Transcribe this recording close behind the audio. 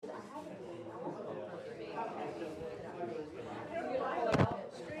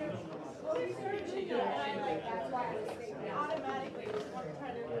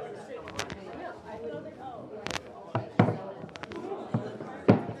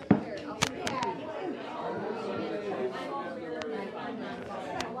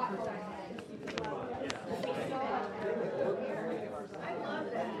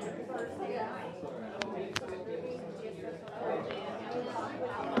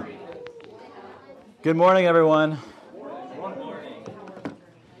Good morning, everyone.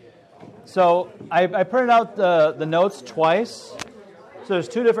 So I printed out the notes twice. So there's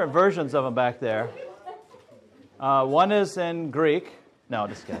two different versions of them back there. One is in Greek. No,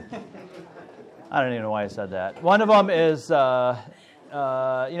 just kidding. I don't even know why I said that. One of them is, it's got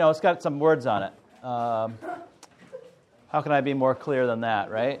some words on it. How can I be more clear than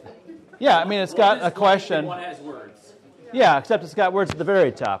that, right? Yeah, I mean, it's got a question. One has words. Yeah, except it's got words at the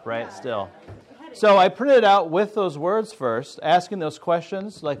very top, right, still. So I printed it out with those words first, asking those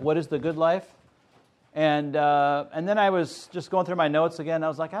questions, like, what is the good life? And then I was just going through my notes again. I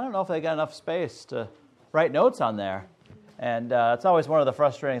was like, I don't know if they got enough space to write notes on there. And it's always one of the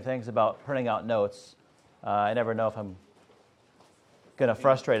frustrating things about printing out notes. I never know if I'm going to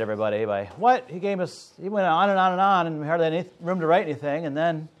frustrate everybody by, what? He went on and on and on, and we hardly had any room to write anything. And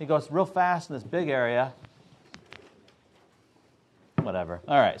then he goes real fast in this big area. Whatever.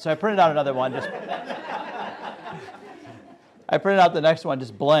 All right, so I printed out another one. I printed out the next one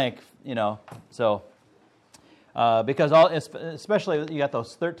just blank, So because especially you got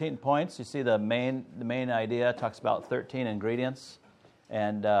those 13 points. You see the main idea talks about 13 ingredients,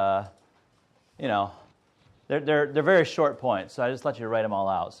 and they're very short points. So I just let you write them all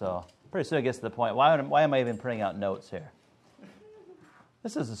out. So pretty soon it gets to the point. Why am I even printing out notes here?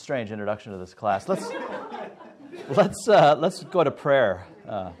 This is a strange introduction to this class. Let's go to prayer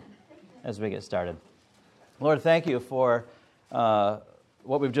as we get started. Lord, thank you for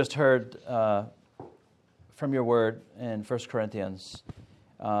what we've just heard from your word in 1 Corinthians.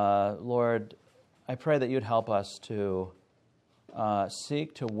 Lord, I pray that you'd help us to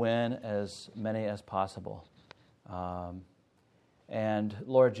seek to win as many as possible. And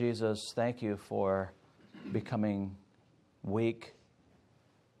Lord Jesus, thank you for becoming weak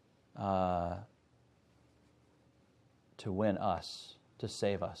to win us, to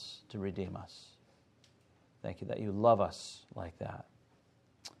save us, to redeem us. Thank you that you love us like that.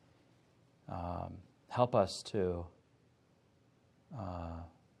 Help us to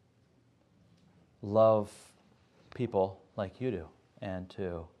love people like you do and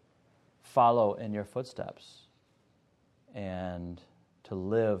to follow in your footsteps and to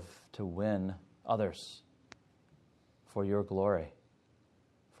live to win others for your glory,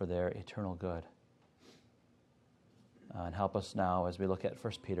 for their eternal good. And help us now as we look at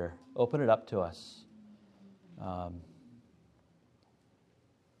 1 Peter. Open it up to us.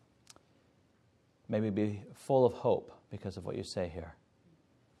 May we be full of hope because of what you say here.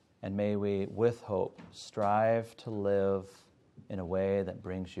 And may we, with hope, strive to live in a way that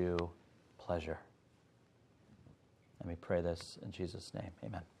brings you pleasure. And we pray this in Jesus' name.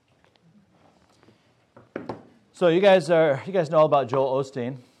 Amen. So you guys know all about Joel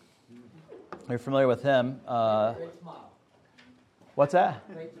Osteen. You're familiar with him. Great smile. What's that?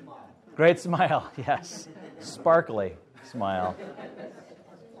 Great smile. Great smile, yes. Sparkly smile.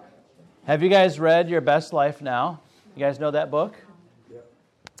 Have you guys read Your Best Life Now? You guys know that book? Yep.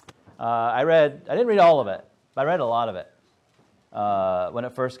 I didn't read all of it, but I read a lot of it when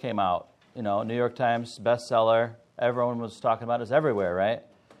it first came out. New York Times bestseller. Everyone was talking about it. It's everywhere, right?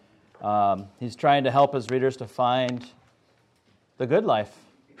 He's trying to help his readers to find the good life.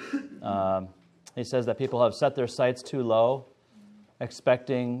 He says that people have set their sights too low,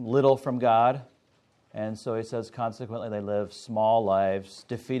 expecting little from God. And so he says, consequently, they live small lives,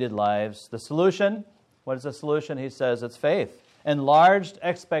 defeated lives. The solution, what is the solution? He says it's faith. Enlarged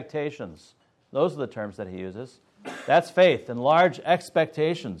expectations. Those are the terms that he uses. That's faith, enlarged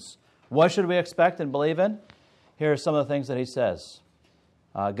expectations. What should we expect and believe in? Here are some of the things that he says.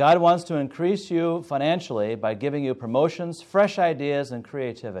 God wants to increase you financially by giving you promotions, fresh ideas, and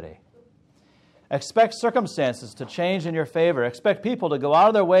creativity. Expect circumstances to change in your favor. Expect people to go out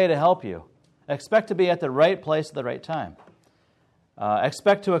of their way to help you. Expect to be at the right place at the right time.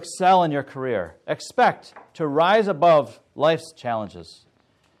 Expect to excel in your career. Expect to rise above life's challenges.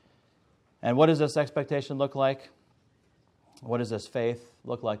 And what does this expectation look like? What does this faith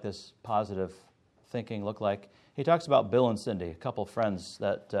look like, this positive thinking look like? He talks about Bill and Cindy, a couple friends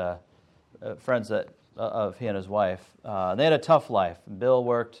of he and his wife. They had a tough life. Bill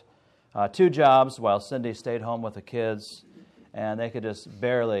worked 2 jobs while Cindy stayed home with the kids, and they could just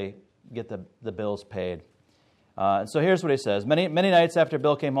barely get the bills paid. And so here's what he says. Many nights after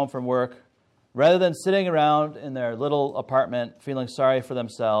Bill came home from work, rather than sitting around in their little apartment feeling sorry for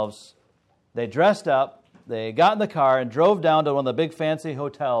themselves, they dressed up, they got in the car, and drove down to one of the big fancy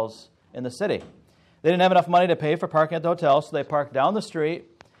hotels in the city. They didn't have enough money to pay for parking at the hotel, so they parked down the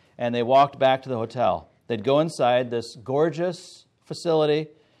street, and they walked back to the hotel. They'd go inside this gorgeous facility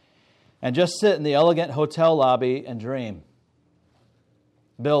and just sit in the elegant hotel lobby and dream.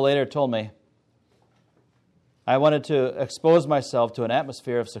 Bill later told me I wanted to expose myself to an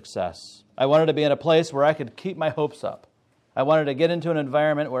atmosphere of success. I wanted to be in a place where I could keep my hopes up. I wanted to get into an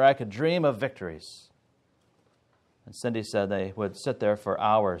environment where I could dream of victories. And Cindy said they would sit there for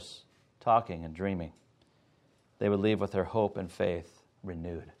hours talking and dreaming. They would leave with their hope and faith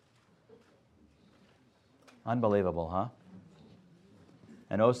renewed. Unbelievable, huh?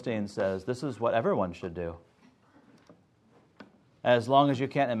 And Osteen says this is what everyone should do. As long as you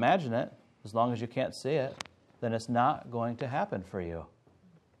can't imagine it, as long as you can't see it, then it's not going to happen for you.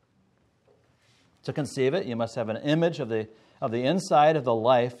 To conceive it, you must have an image of the inside of the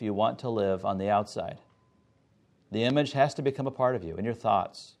life you want to live on the outside. The image has to become a part of you, in your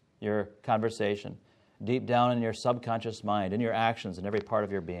thoughts, your conversation, deep down in your subconscious mind, in your actions, in every part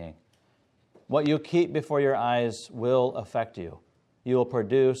of your being. What you keep before your eyes will affect you. You will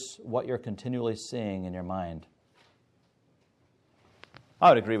produce what you're continually seeing in your mind. I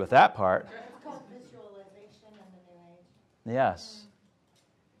would agree with that part. It's called visualization in the New Age. Yes.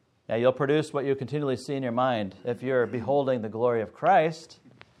 Yeah, you'll produce what you continually see in your mind. If you're beholding the glory of Christ,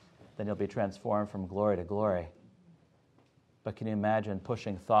 then you'll be transformed from glory to glory. But can you imagine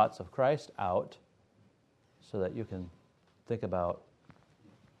pushing thoughts of Christ out so that you can think about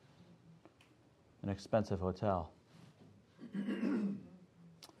an expensive hotel?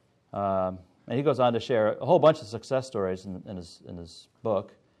 And he goes on to share a whole bunch of success stories in his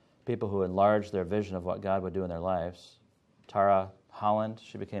book, people who enlarged their vision of what God would do in their lives. Tara Holland,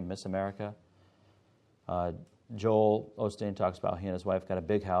 she became Miss America. Joel Osteen talks about he and his wife got a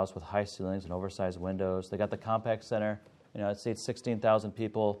big house with high ceilings and oversized windows. They got the Compaq Center. It seats 16,000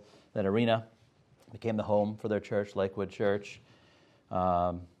 people. That arena became the home for their church, Lakewood Church. He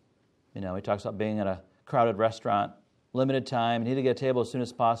talks about being in a crowded restaurant, limited time, you need to get a table as soon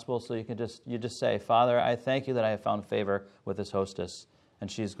as possible, so you just say, Father, I thank you that I have found favor with this hostess, and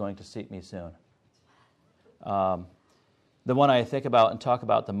she's going to seat me soon. The one I think about and talk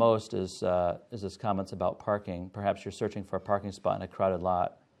about the most is his comments about parking. Perhaps you're searching for a parking spot in a crowded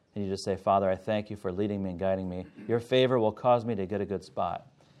lot, and you just say, Father, I thank you for leading me and guiding me. Your favor will cause me to get a good spot.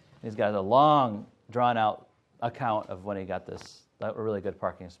 And he's got a long, drawn-out account of when he got that really good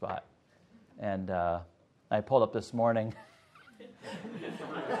parking spot. And I pulled up this morning,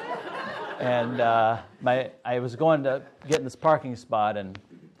 and I was going to get in this parking spot, and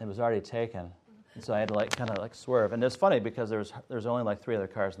it was already taken. And so I had to kind of swerve. And it's funny because there's only 3 other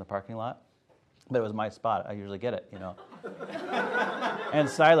cars in the parking lot, but it was my spot. I usually get it, And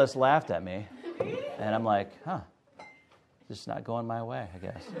Silas laughed at me, and I'm like, just not going my way, I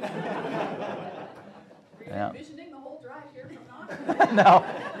guess. Were you envisioning the whole drive here from now? No.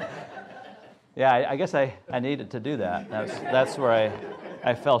 Yeah, I guess I needed to do that. That's where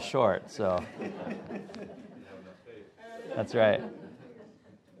I fell short. So that's right.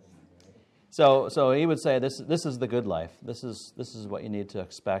 So he would say this is the good life. This is what you need to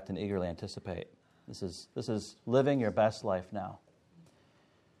expect and eagerly anticipate. This is living your best life now.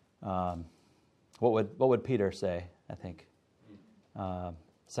 What would Peter say? I think 2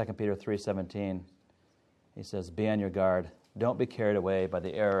 Peter 3:17. He says, "Be on your guard. Don't be carried away by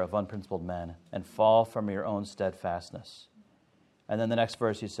the error of unprincipled men, and fall from your own steadfastness." And then the next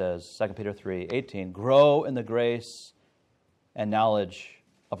verse he says, 2 Peter 3:18, "Grow in the grace and knowledge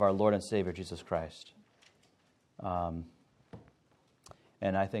of our Lord and Savior, Jesus Christ." And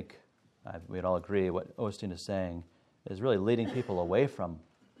I think we'd all agree what Osteen is saying is really leading people away from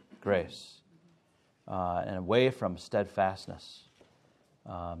grace and away from steadfastness.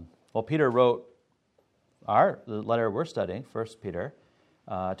 Well, Peter wrote the letter we're studying, 1 Peter,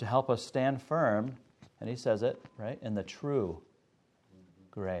 to help us stand firm, and he says it, right, in the true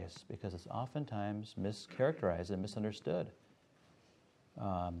grace, because it's oftentimes mischaracterized and misunderstood.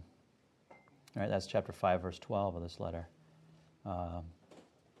 All right, that's chapter 5, verse 12 of this letter.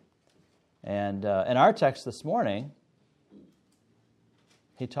 And in our text this morning,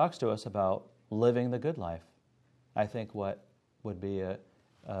 he talks to us about living the good life. I think what would be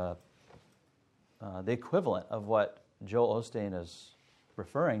the equivalent of what Joel Osteen is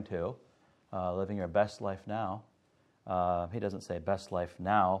referring to, living your best life now. He doesn't say best life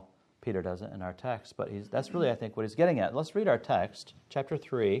now. Peter doesn't in our text, but that's really, I think, what he's getting at. Let's read our text, chapter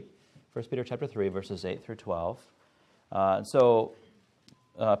 3, 1 Peter chapter 3, verses 8 through 12. So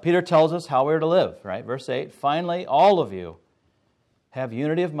Peter tells us how we're to live, right? Verse 8, "Finally, all of you have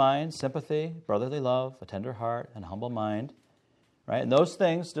unity of mind, sympathy, brotherly love, a tender heart, and humble mind." Right? And those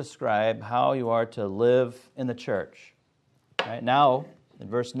things describe how you are to live in the church. Right? Now, in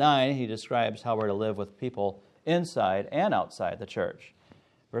verse 9, he describes how we're to live with people inside and outside the church.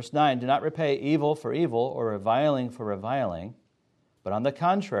 Verse 9, "Do not repay evil for evil or reviling for reviling, but on the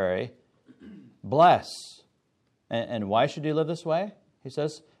contrary, bless, And why should you live this way? He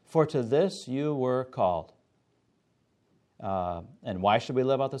says, for to this you were called. And why should we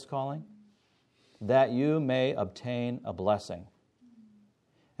live out this calling? That you may obtain a blessing.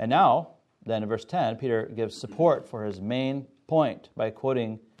 And now, then in verse 10, Peter gives support for his main point by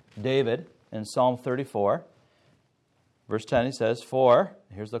quoting David in Psalm 34. Verse 10, he says, for,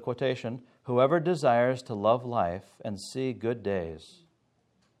 here's the quotation, whoever desires to love life and see good days,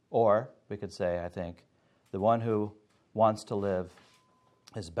 or we could say, I think, the one who wants to live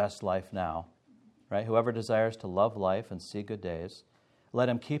his best life now, right? Whoever desires to love life and see good days, let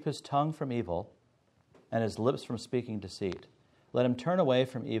him keep his tongue from evil and his lips from speaking deceit. Let him turn away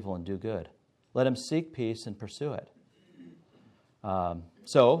from evil and do good. Let him seek peace and pursue it.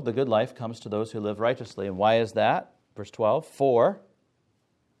 So the good life comes to those who live righteously. And why is that? Verse 12, for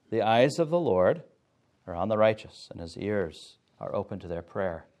the eyes of the Lord are on the righteous, and his ears are open to their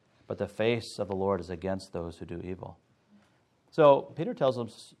prayer. But the face of the Lord is against those who do evil. So Peter tells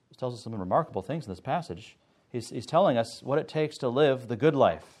us some remarkable things in this passage. He's telling us what it takes to live the good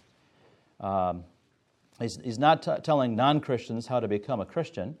life. He's not telling non-Christians how to become a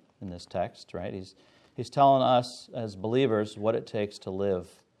Christian in this text, right? He's telling us as believers what it takes to live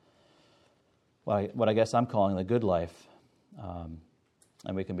what I guess I'm calling the good life.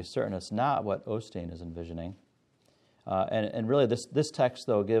 And we can be certain it's not what Osteen is envisioning. And really this text,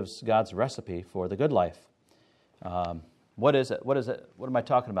 though, gives God's recipe for the good life. What is it? What am I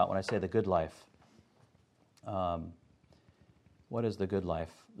talking about when I say the good life? What is the good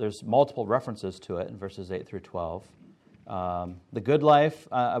life? There's multiple references to it in verses 8 through 12. The good life,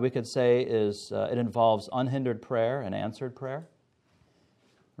 we could say, is it involves unhindered prayer and answered prayer.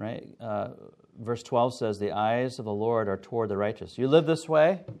 Right? Verse 12 says, the eyes of the Lord are toward the righteous. You live this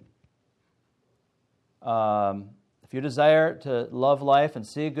way. If you desire to love life and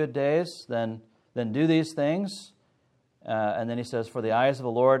see good days, then do these things. And then he says, for the eyes of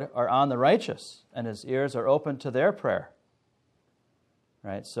the Lord are on the righteous, and his ears are open to their prayer.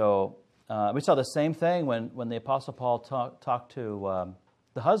 Right? So we saw the same thing when the Apostle Paul talked to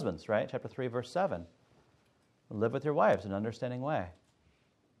the husbands, right? Chapter 3, verse 7. Live with your wives in an understanding way.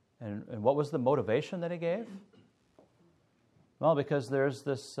 And what was the motivation that he gave? Well, because there's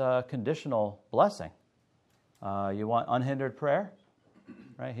this conditional blessing. You want unhindered prayer?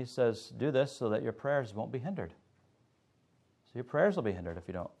 Right? He says, do this so that your prayers won't be hindered. So your prayers will be hindered if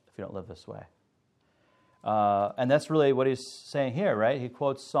you don't live this way. And that's really what he's saying here, right? He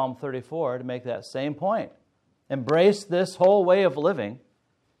quotes Psalm 34 to make that same point. Embrace this whole way of living.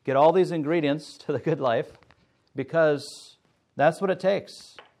 Get all these ingredients to the good life, because that's what it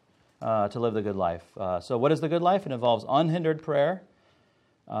takes to live the good life. So what is the good life? It involves unhindered prayer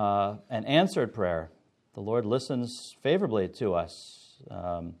and answered prayer. The Lord listens favorably to us.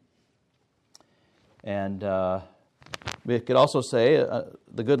 And we could also say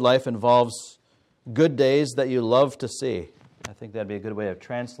the good life involves good days that you love to see. I think that'd be a good way of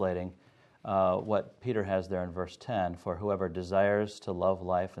translating what Peter has there in verse 10, for whoever desires to love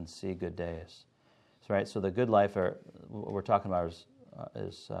life and see good days. Right? So the good life, what we're talking about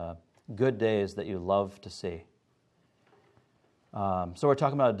is good days that you love to see. So we're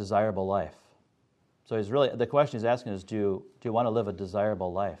talking about a desirable life. So the question he's asking is, do you want to live a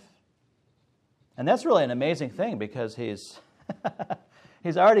desirable life? And that's really an amazing thing, because he's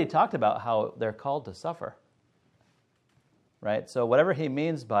already talked about how they're called to suffer. Right? So whatever he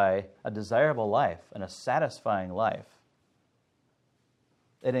means by a desirable life and a satisfying life,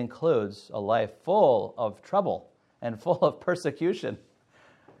 it includes a life full of trouble and full of persecution.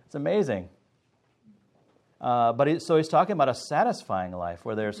 It's amazing. So he's talking about a satisfying life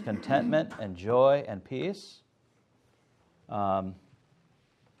where there's contentment and joy and peace.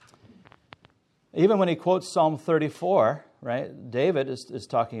 Even when he quotes Psalm 34, right, David is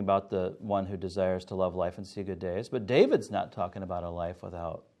talking about the one who desires to love life and see good days. But David's not talking about a life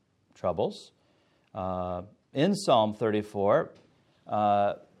without troubles. In Psalm 34,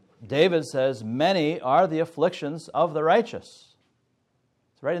 David says, many are the afflictions of the righteous.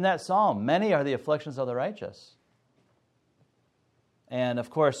 It's right in that psalm. Many are the afflictions of the righteous. And of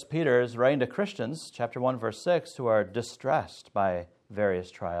course, Peter is writing to Christians, chapter 1, verse 6, who are distressed by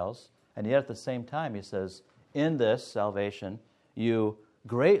various trials. And yet at the same time, he says, in this salvation, you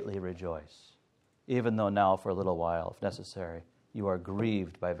greatly rejoice, even though now for a little while, if necessary, you are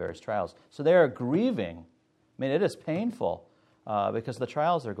grieved by various trials. So they are grieving. I mean, it is painful because the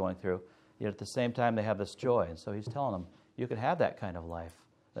trials they're going through. Yet at the same time, they have this joy. And so he's telling them, you can have that kind of life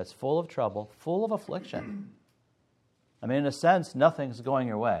that's full of trouble, full of affliction. I mean, in a sense, nothing's going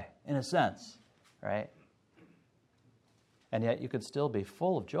your way. In a sense, right? And yet you could still be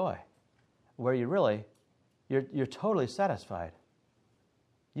full of joy, where you you're totally satisfied.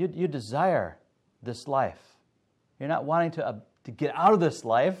 You desire this life. You're not wanting to get out of this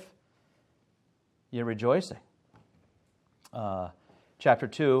life. You're rejoicing. Chapter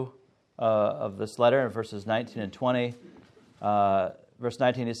 2 of this letter, verses 19 and 20. Verse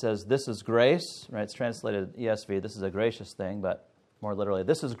 19, he says, this is grace. Right? It's translated ESV, this is a gracious thing, but more literally,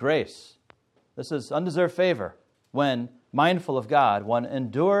 this is grace. This is undeserved favor. When, mindful of God, one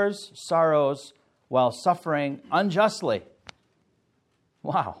endures sorrows while suffering unjustly.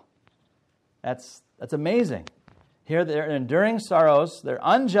 Wow. That's amazing. Here they're enduring sorrows, they're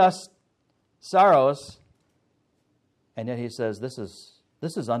unjust sorrows, and yet he says this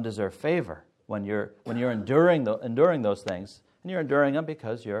is undeserved favor when you're enduring those things, and you're enduring them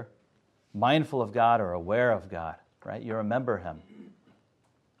because you're mindful of God or aware of God, right? You remember Him.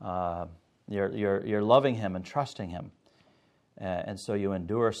 You're loving Him and trusting Him, and so you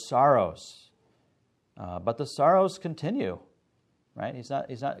endure sorrows. But the sorrows continue, right? He's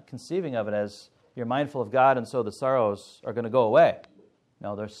not conceiving of it as you're mindful of God, and so the sorrows are going to go away.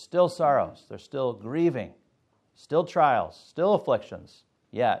 No, there's still sorrows. There's still grieving, still trials, still afflictions.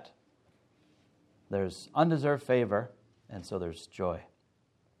 Yet there's undeserved favor, and so there's joy.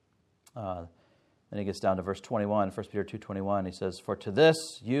 Then he gets down to verse 21, 1 Peter 2:21. He says, "For to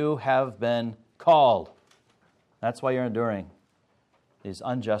this you have been called." That's why you're enduring these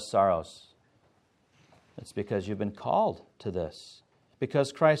unjust sorrows. It's because you've been called to this.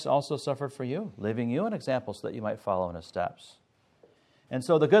 Because Christ also suffered for you, leaving you an example so that you might follow in His steps. And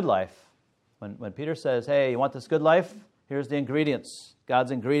so the good life, when Peter says, hey, you want this good life? Here's the ingredients,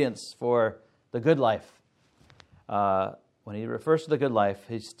 God's ingredients for the good life. When he refers to the good life,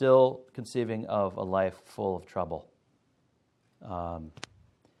 he's still conceiving of a life full of trouble.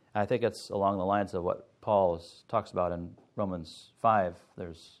 I think it's along the lines of what Paul talks about in Romans 5.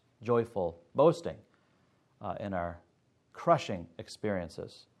 There's joyful boasting in our crushing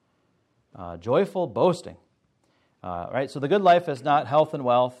experiences. Joyful boasting. Right? So the good life is not health and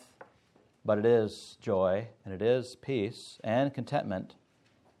wealth, but it is joy, and it is peace and contentment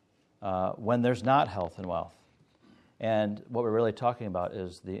when there's not health and wealth. And what we're really talking about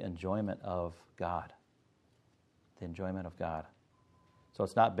is the enjoyment of God. The enjoyment of God. So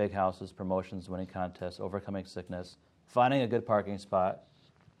it's not big houses, promotions, winning contests, overcoming sickness, finding a good parking spot,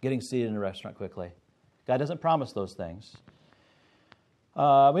 getting seated in a restaurant quickly. God doesn't promise those things.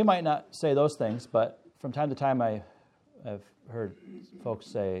 We might not say those things, but from time to time I've heard folks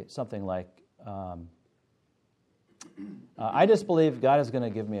say something like, I just believe God is going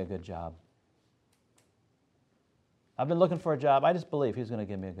to give me a good job. I've been looking for a job. I just believe He's going to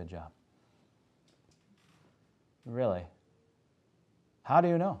give me a good job. Really? How do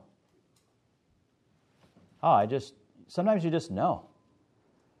you know? Sometimes you just know.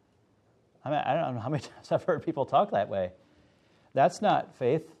 I mean, I don't know how many times I've heard people talk that way. That's not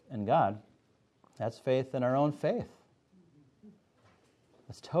faith in God. That's faith in our own faith.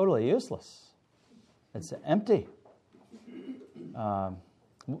 It's totally useless. It's empty. How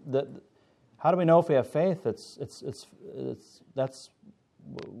do we know if we have faith? That's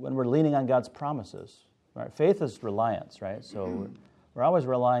when we're leaning on God's promises. Right? Faith is reliance, right? So we're always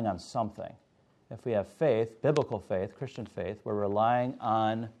relying on something. If we have faith, biblical faith, Christian faith, we're relying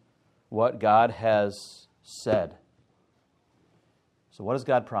on what God has said. So what has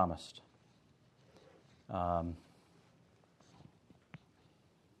God promised?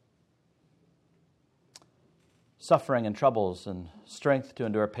 Suffering and troubles and strength to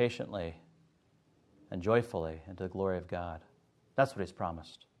endure patiently and joyfully into the glory of God. That's what He's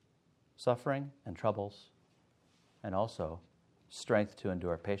promised. Suffering and troubles, and also strength to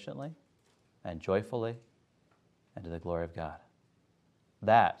endure patiently and joyfully into the glory of God.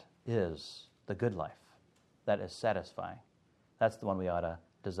 That is the good life. That is satisfying. That's the one we ought to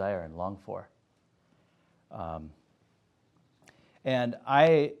desire and long for. And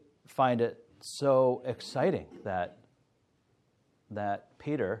I find it so exciting that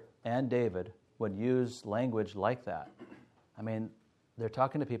Peter and David would use language like that. I mean, they're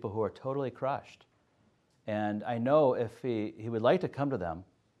talking to people who are totally crushed. And I know if he would like to come to them,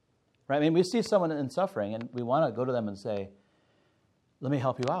 right? I mean, we see someone in suffering, and we want to go to them and say, let me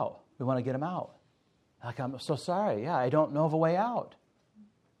help you out. We want to get them out. Like, I'm so sorry. Yeah, I don't know of a way out.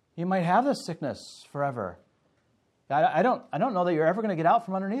 You might have this sickness forever. I don't know that you're ever going to get out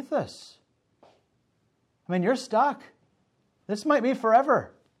from underneath this. I mean, you're stuck. This might be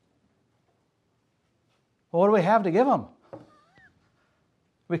forever. Well, what do we have to give them?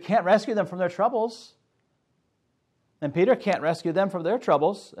 We can't rescue them from their troubles. And Peter can't rescue them from their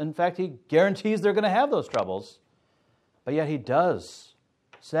troubles. In fact, he guarantees they're going to have those troubles. But yet he does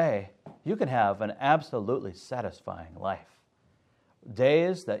say you can have an absolutely satisfying life.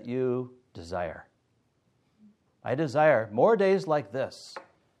 Days that you desire. I desire more days like this.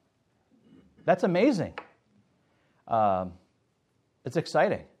 That's amazing. It's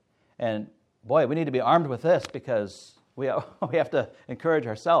exciting. And boy, we need to be armed with this because we have to encourage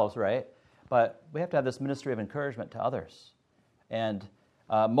ourselves, right? But we have to have this ministry of encouragement to others. And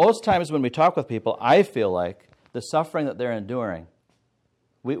most times when we talk with people, I feel like the suffering that they're enduring,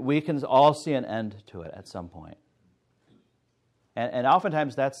 we can all see an end to it at some point. And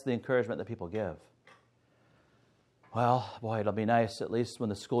oftentimes that's the encouragement that people give. Well, boy, it'll be nice at least when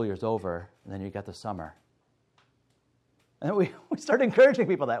the school year's over, and then you got the summer. And we start encouraging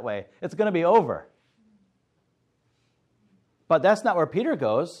people that way. It's going to be over. But that's not where Peter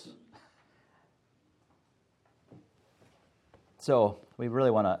goes. So we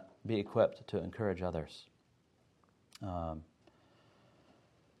really want to be equipped to encourage others.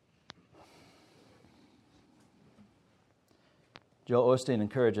 Joel Osteen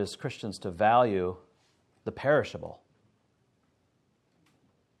encourages Christians to value the perishable.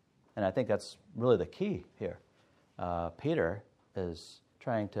 And I think that's really the key here. Peter is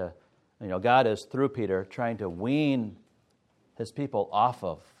trying to, God is through Peter trying to wean his people off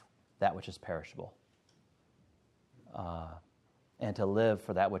of that which is perishable and to live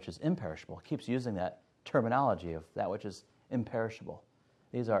for that which is imperishable. He keeps using that terminology of that which is imperishable.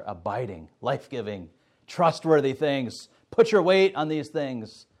 These are abiding, life-giving, trustworthy things. Put your weight on these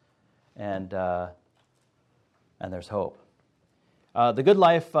things, and there's hope. The good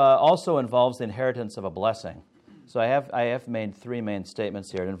life also involves the inheritance of a blessing. So I have made three main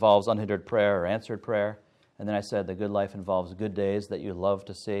statements here. It involves unhindered prayer or answered prayer. And then I said the good life involves good days that you love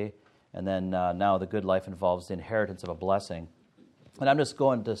to see. And then now the good life involves the inheritance of a blessing. And I'm just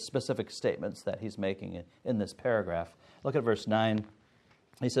going to specific statements that he's making in this paragraph. Look at verse 9.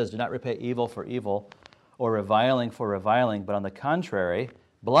 He says, do not repay evil for evil or reviling for reviling, but on the contrary,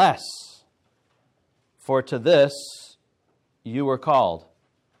 bless. For to this you were called.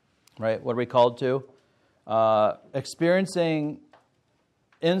 Right? What are we called to? Experiencing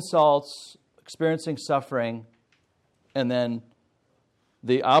insults, experiencing suffering, and then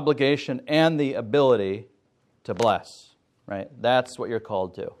the obligation and the ability to bless. Right? That's what you're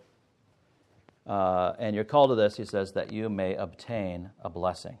called to. And you're called to this, he says, that you may obtain a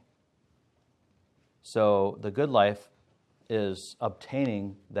blessing. So the good life is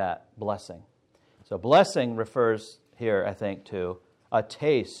obtaining that blessing. So blessing refers here, I think, to a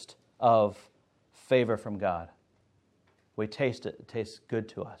taste of favor from God. We taste it. It tastes good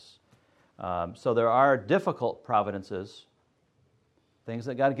to us. So there are difficult providences, things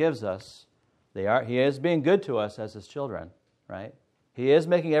that God gives us. He is being good to us as His children, right? He is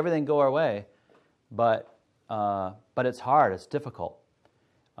making everything go our way, but it's hard. It's difficult.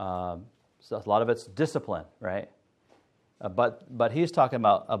 So a lot of it's discipline, right? But he's talking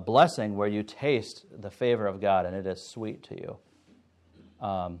about a blessing where you taste the favor of God and it is sweet to you.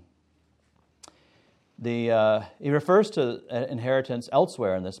 He refers to inheritance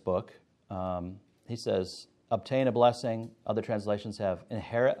elsewhere in this book. He says, obtain a blessing. Other translations have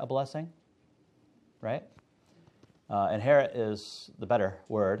inherit a blessing, right? Inherit is the better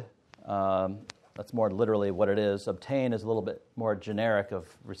word. That's more literally what it is. Obtain is a little bit more generic of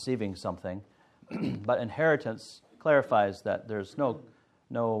receiving something. But inheritance clarifies that there's no,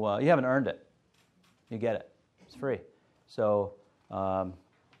 you haven't earned it. You get it. It's free. So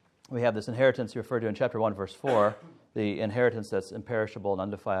we have this inheritance referred to in chapter 1, verse 4, the inheritance that's imperishable and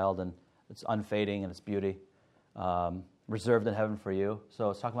undefiled, and it's unfading in its beauty, reserved in heaven for you. So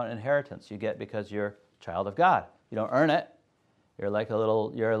it's talking about an inheritance you get because you're a child of God. You don't earn it. You're like a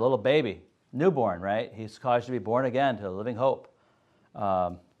little baby, newborn, right? He's caused you to be born again to a living hope.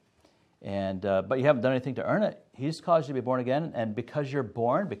 But you haven't done anything to earn it. He's caused you to be born again, and because you're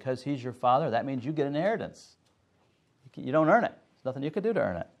born, because He's your Father, that means you get an inheritance. You don't earn it. There's nothing you could do to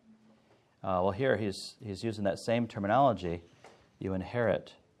earn it. Well, here he's using that same terminology. You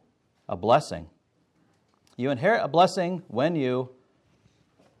inherit a blessing. You inherit a blessing when you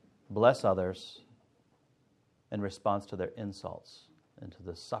bless others in response to their insults and to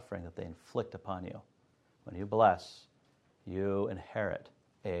the suffering that they inflict upon you. When you bless, you inherit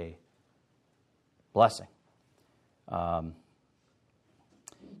a blessing.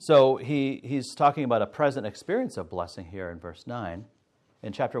 So he's talking about a present experience of blessing here in verse 9.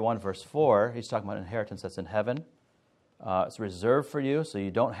 In chapter 1, verse 4, he's talking about inheritance that's in heaven. It's reserved for you, so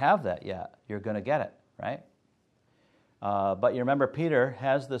you don't have that yet. You're going to get it, right? But you remember Peter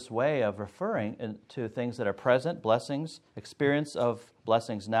has this way of referring to things that are present, blessings, experience of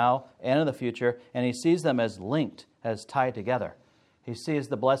blessings now and in the future, and he sees them as linked, as tied together. he sees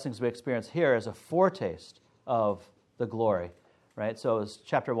the blessings we experience here as a foretaste of the glory, right? So it's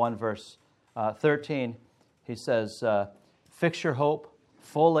chapter 1, verse 13. He says, fix your hope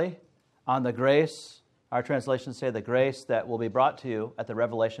fully on the grace, our translations say the grace that will be brought to you at the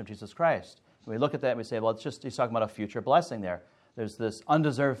revelation of Jesus Christ. And we look at that and we say, well, he's talking about a future blessing there. There's this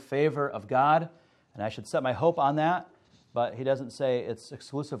undeserved favor of God, and I should set my hope on that. But he doesn't say it's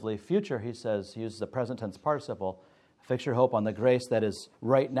exclusively future. He says, he uses the present tense participle, fix your hope on the grace that is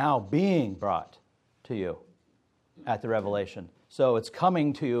right now being brought to you at the revelation. So it's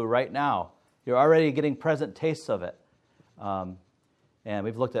coming to you right now. You're already getting present tastes of it. And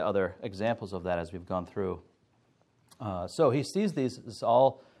we've looked at other examples of that as we've gone through. So he sees these as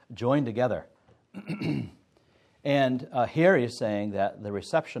all joined together. And here he's saying that the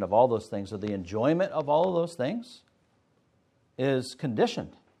reception of all those things, or the enjoyment of all of those things, is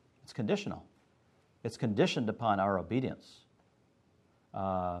conditioned. It's conditional. It's conditioned upon our obedience.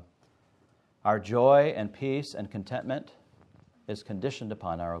 Our joy and peace and contentment is conditioned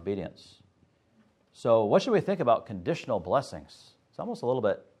upon our obedience. So what should we think about conditional blessings? It's almost a little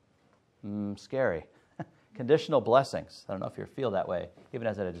bit scary. Conditional blessings. I don't know if you feel that way, even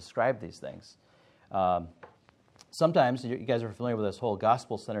as I describe these things. Sometimes, you guys are familiar with this whole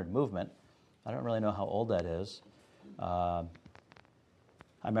gospel-centered movement. I don't really know how old that is.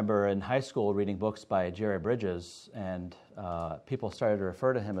 I remember in high school reading books by Jerry Bridges, and people started to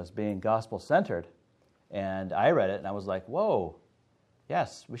refer to him as being gospel-centered. And I read it, and I was like, whoa,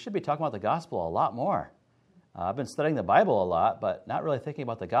 yes, we should be talking about the gospel a lot more. I've been studying the Bible a lot, but not really thinking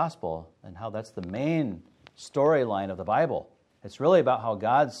about the gospel and how that's the main storyline of the Bible. It's really about how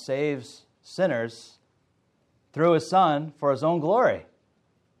God saves sinners through his Son for his own glory.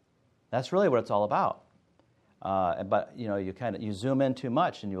 That's really what it's all about. But you zoom in too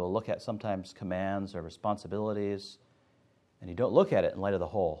much, and you will look at sometimes commands or responsibilities, and you don't look at it in light of the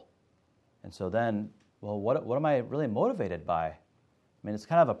whole. And so then, well, what am I really motivated by? I mean, it's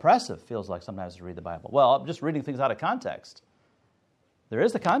kind of oppressive, feels like sometimes to read the Bible. Well, I'm just reading things out of context. There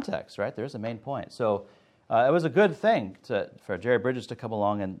is the context, right? There is the main point. So it was a good thing for Jerry Bridges to come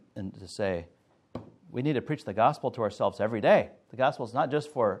along and to say, we need to preach the gospel to ourselves every day. The gospel is not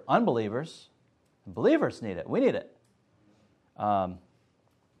just for unbelievers. Believers need it. We need it. And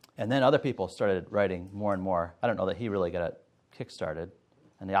then other people started writing more and more. I don't know that he really got it kick-started.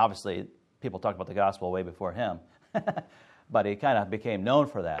 And obviously, people talked about the gospel way before him. But he kind of became known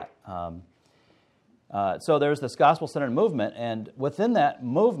for that. So there's this gospel-centered movement. And within that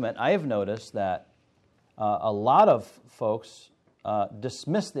movement, I have noticed that a lot of folks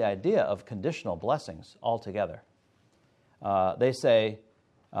dismiss the idea of conditional blessings altogether. They say,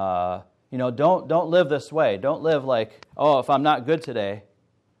 don't live this way. Don't live like, oh, if I'm not good today,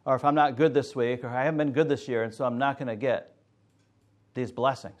 or if I'm not good this week, or I haven't been good this year, and so I'm not going to get these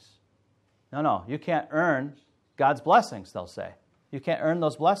blessings. No, you can't earn God's blessings, they'll say. You can't earn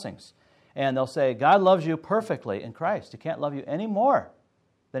those blessings. And they'll say, God loves you perfectly in Christ. He can't love you any more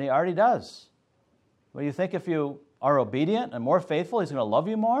than he already does. Well, you think if you are obedient and more faithful, he's going to love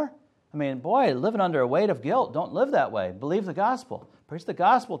you more? I mean, boy, living under a weight of guilt, don't live that way. Believe the gospel. Preach the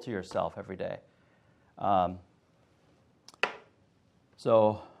gospel to yourself every day.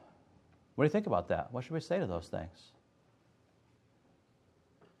 So, what do you think about that? What should we say to those things?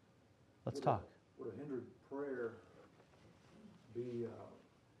 Let's talk. Would a hindered prayer be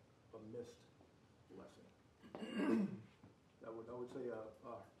a missed blessing? I would say a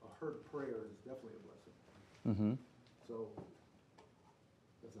heard prayer is definitely a blessing. Mm-hmm. So,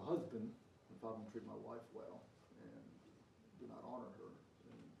 as a husband, if I don't treat my wife well and do not honor her,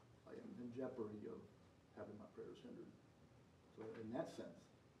 then I am in jeopardy of having my prayers hindered. So, in that sense,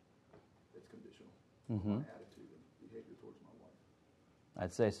 it's conditional. Mm-hmm. My attitude and behavior towards my wife.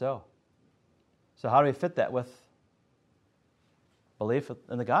 I'd say so. So how do we fit that with belief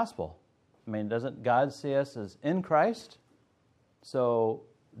in the gospel? I mean, doesn't God see us as in Christ? So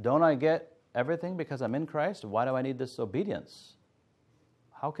don't I get everything because I'm in Christ? Why do I need this obedience?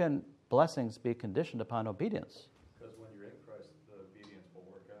 How can blessings be conditioned upon obedience? Because when you're in Christ, the obedience will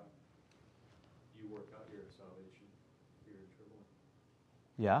work out. You work out your salvation, fear and trembling.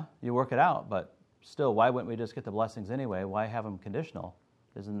 Yeah, you work it out, but still, why wouldn't we just get the blessings anyway? Why have them conditional?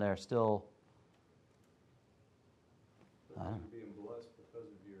 Isn't there still... You're being blessed because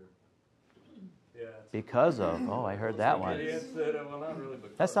of your... Yeah. Because of... Oh, I heard that one. Well, not really,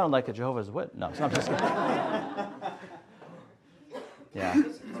 That sounded like a Jehovah's Witness. No, so I'm just kidding. Yeah.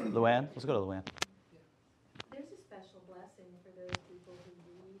 Luann? Let's go to Luann. There's a special blessing for those people who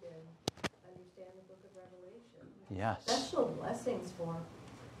read and understand the book of Revelation. Yes. Special blessings for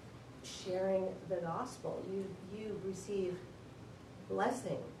sharing the gospel. You receive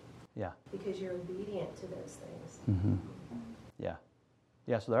blessing Yeah. because you're obedient to those things. Mm-hmm. Yeah.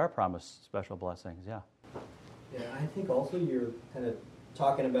 Yeah, so there are promised special blessings, yeah. Yeah, I think also you're kind of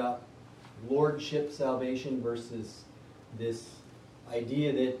talking about lordship salvation versus this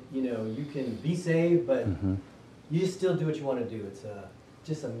idea that, you can be saved, but Mm-hmm. you just still do what you want to do. It's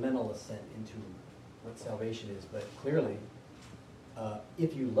just a mental ascent into what salvation is. But clearly,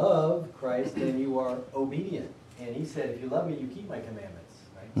 if you love Christ, then you are obedient. And he said, if you love me, you keep my commandments.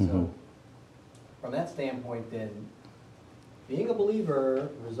 Right? Mm-hmm. So from that standpoint, then, being a believer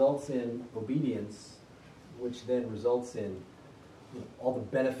results in obedience, which then results in all the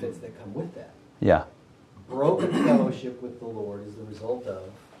benefits that come with that. Yeah. Broken fellowship with the Lord is the result of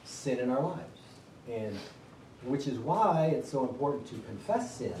sin in our lives. And which is why it's so important to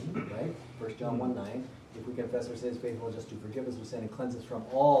confess sin, right? 1 John 1:9, if we confess our sins, faithful and just to forgive us of sin and cleanse us from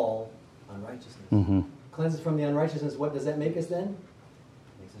all unrighteousness. Mm-hmm. Cleanse us from the unrighteousness, what does that make us then?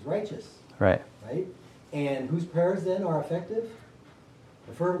 It makes us righteous, Right. right? And whose prayers then are effective?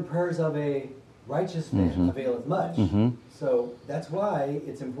 The fervent prayers of a righteous man Mm-hmm. availeth much. Mm-hmm. So that's why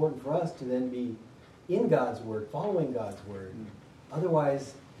it's important for us to then be in God's Word, following God's Word.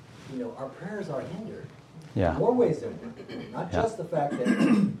 Otherwise, our prayers are hindered. Yeah. In more ways than one. Not Yeah. just the fact that,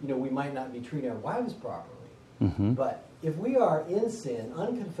 we might not be treating our wives properly. Mm-hmm. But if we are in sin,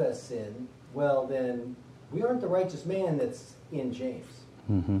 unconfessed sin, well, then we aren't the righteous man that's in James.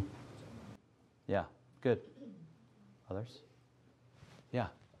 Mm-hmm. Yeah. Good. Others? Yeah.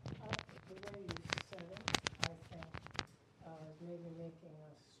 The way you said it, I think, is maybe making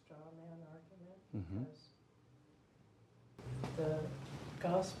a straw man argument, Mhm. because the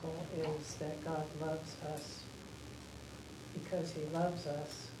gospel is that God loves us because he loves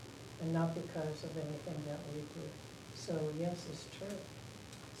us and not because of anything that we do. So yes, it's true.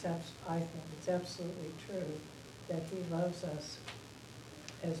 I think it's absolutely true that he loves us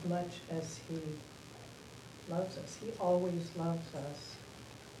as much as he loves us. He always loves us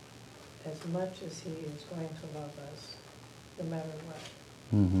as much as he is going to love us, no matter what.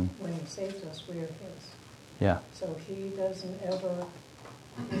 Mm-hmm. When he saves us, we are his. Yeah. So he's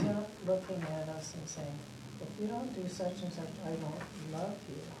not looking at us and saying, if you don't do such and such, I won't love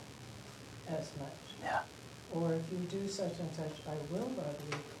you as much. Yeah. Or if you do such and such, I will love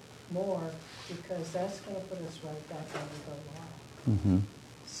you more, because that's going to put us right back under the law. Mm-hmm.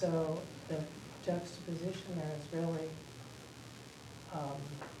 So the juxtaposition there is really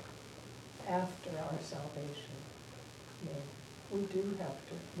after our salvation. I mean,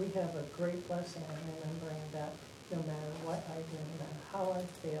 we have a great blessing in remembering that no matter what I do, no matter how I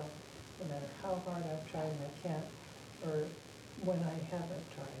fail, no matter how hard I've tried and I can't, or when I haven't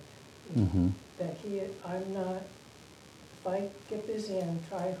tried, Mm-hmm. that if I get busy and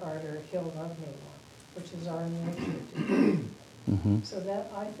try harder, he'll love me more, which is our nature to do. Mm-hmm. So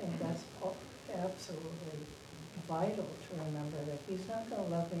that, I think that's absolutely vital to remember, that he's not going to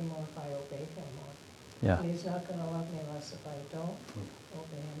love me more if I obey him more. Yeah. And he's not going to love me less if I don't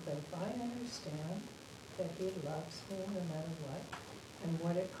obey him. But if I understand that he loves me no matter what, and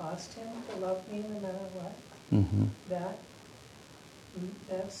what it cost him to love me no matter what, Mm-hmm.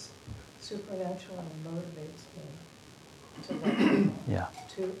 that's supernatural and motivates me to love him, Yeah.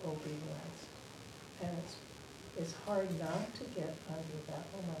 to obedience. And it's hard not to get under that,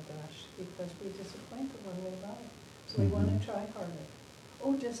 oh my gosh, because we disappoint the one we love. So we want Mhm. to try harder.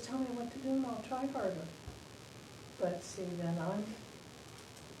 Oh, just tell me what to do and I'll try harder. But see, then I'm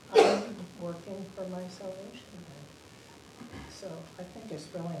working for my salvation then. So I think it's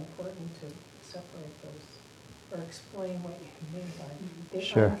really important to separate those, or explain what you mean by the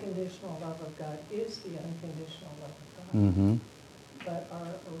Sure. unconditional love of God is the unconditional love of God. Mm-hmm. But our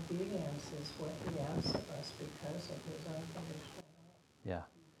obedience is what he asks of us because of his unconditional love. Yeah.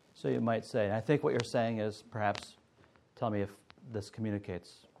 So you might say, and I think what you're saying is, perhaps tell me if this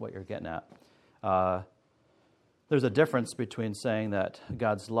communicates what you're getting at. There's a difference between saying that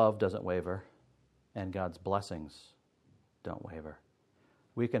God's love doesn't waver and God's blessings don't waver.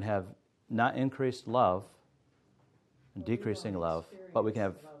 We can have not increased love and decreasing love, but we can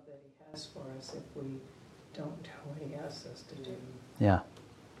have... The love that he has for us if we don't do what he asks us to do. Yeah.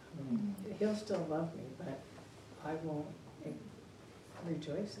 He'll still love me, but I won't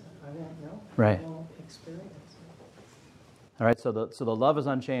rejoice in it. I won't know it. Right. I won't experience it. All right, so the love is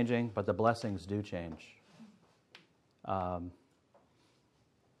unchanging, but the blessings do change.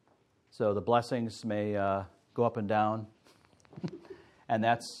 So the blessings may go up and down, and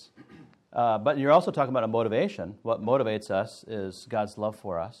that's... but you're also talking about a motivation. What motivates us is God's love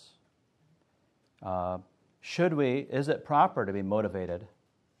for us. Is it proper to be motivated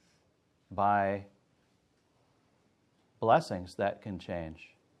by blessings that can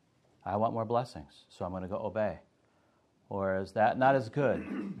change. I want more blessings, so I'm going to go obey. Or is that not as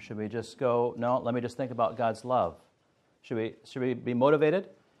good? Should we just go, no, let me just think about God's love. Should we be motivated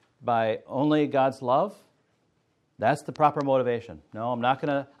by only God's love? That's the proper motivation. No,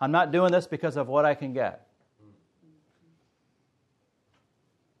 I'm not doing this because of what I can get.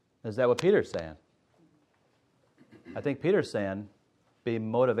 Is that what Peter's saying? I think Peter's saying, be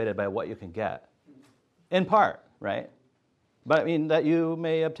motivated by what you can get. In part, right? But I mean, that you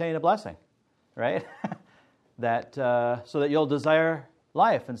may obtain a blessing, right? That so that you'll desire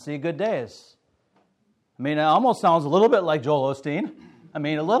life and see good days. I mean, it almost sounds a little bit like Joel Osteen. I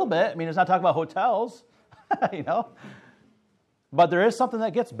mean, a little bit. I mean, it's not talking about hotels, you know. But there is something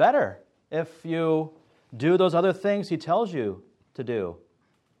that gets better if you do those other things he tells you to do.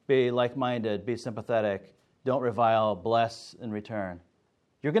 Be like-minded, be sympathetic, don't revile, bless in return.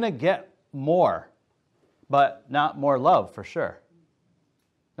 You're going to get more, but not more love for sure.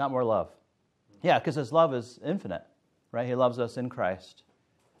 Not more love. Yeah, because his love is infinite, right? He loves us in Christ.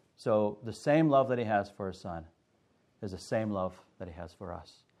 So the same love that he has for his son is the same love that he has for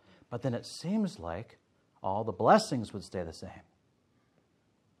us. But then it seems like all the blessings would stay the same.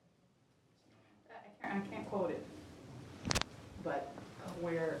 I can't quote it, but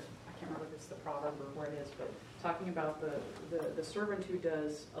where, I can't remember if it's the proverb or where it is, but talking about the servant who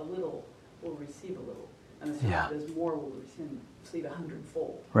does a little will receive a little, and the servant who does more will receive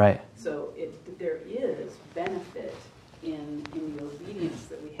 100-fold. Right. So there is benefit in the obedience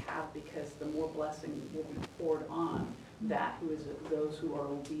that we have, because the more blessing will be poured on those who are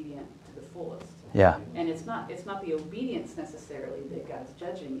obedient to the fullest. Yeah. And it's not the obedience necessarily that God's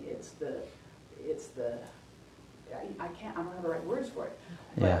judging. It's the I don't have the right words for it.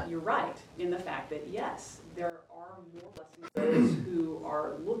 But you're right in the fact that yes, there are more blessings those who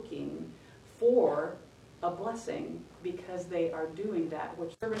are looking for a blessing because they are doing that.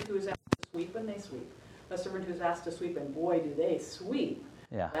 Which servant who is asked to sweep, and they sweep. A servant who's asked to sweep, and boy, do they sweep.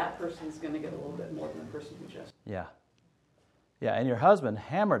 Yeah. That person's going to get a little bit more than the person who just. Yeah. Yeah, and your husband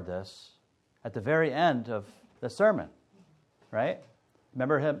hammered this at the very end of the sermon, right?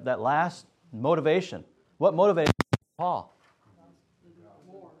 Remember him, that last motivation. What motivated Paul?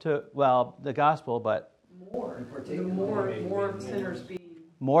 The gospel, but More sinners being.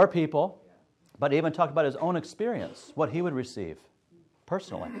 more people, but even talked about his own experience, what he would receive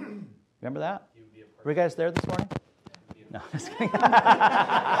personally. Remember that? Were you guys there this morning? No, just kidding.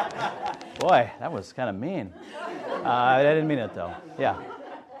 Boy, that was kind of mean. I didn't mean it, though. Yeah.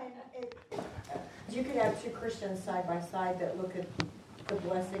 You could have two Christians side by side that look at the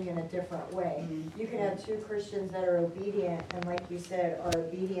blessing in a different way. You could have two Christians that are obedient, and like you said, our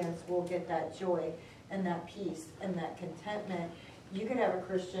obedience will get that joy and that peace and that contentment. You could have a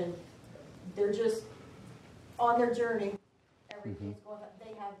Christian, they're just on their journey. Everything's going on.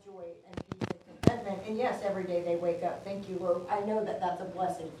 They have joy and peace and contentment. And yes, every day they wake up, thank you, Lord. I know that that's a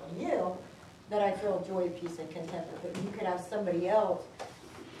blessing from you, that I feel joy, peace, and contentment. But you could have somebody else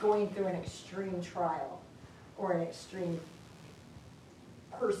going through an extreme trial or an extreme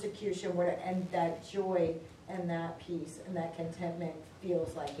persecution, and that joy and that peace and that contentment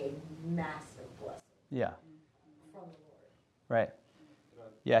feels like a massive blessing. Yeah. From the Lord. Right.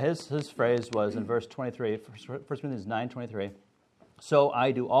 Yeah, his phrase was in verse 23, 1 Corinthians 9:23. So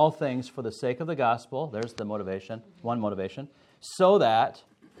I do all things for the sake of the gospel. There's the motivation, one motivation. So that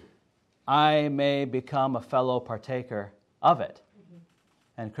I may become a fellow partaker of it.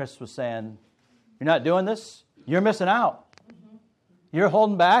 And Chris was saying, you're not doing this? You're missing out. You're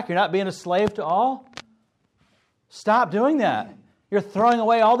holding back. You're not being a slave to all. Stop doing that. You're throwing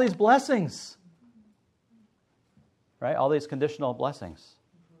away all these blessings. Right? All these conditional blessings.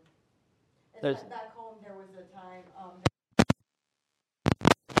 Back home, there was a time,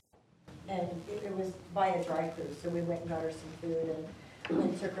 and it was by a drive-thru, so we went and got her some food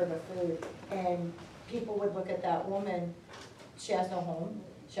and took her the food. And people would look at that woman. She has no home.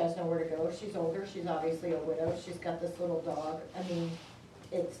 She has nowhere to go. She's older. She's obviously a widow. She's got this little dog. I mean,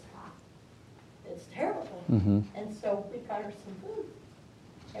 it's terrible. Mm-hmm. And so we got her some food.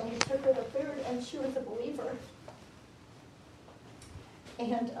 And we took her the food, and she was a believer.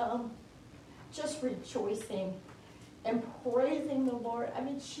 And just rejoicing and praising the Lord. I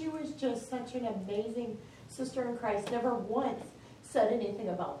mean, she was just such an amazing sister in Christ. Never once said anything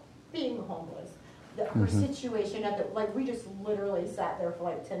about being homeless. Her situation, we just literally sat there for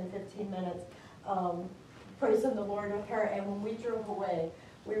like 10, 15 minutes praising the Lord with her. And when we drove away,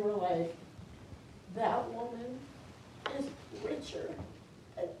 we were like, that woman is richer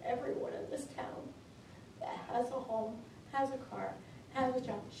than everyone in this town that has a home, has a car, has a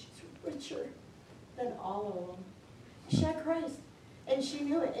job. She's richer than all of them. She had Christ. And she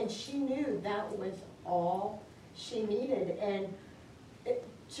knew it. And she knew that was all she needed. And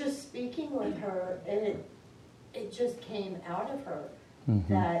just speaking with her, it just came out of her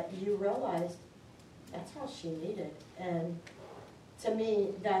that you realized that's all she needed. And to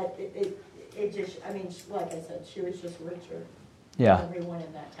me, that it just, I mean, like I said, she was just richer than everyone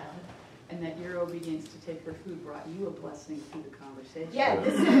in that town. And that your obedience to take her food brought you a blessing through the conversation. Yeah,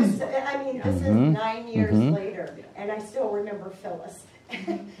 this is 9 years later, and I still remember Phyllis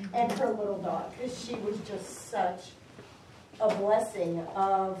and her little dog, because she was just such a blessing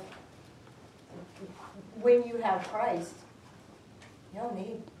of, when you have Christ, you don't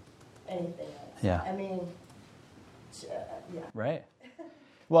need anything else. Yeah. I mean, Right.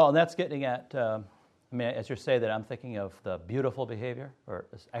 Well, and that's getting at, as you say that, I'm thinking of the beautiful behavior, or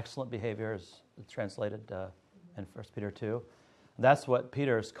excellent behavior, as it's translated in 1 Peter 2. That's what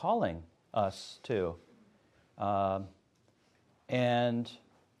Peter is calling us to. And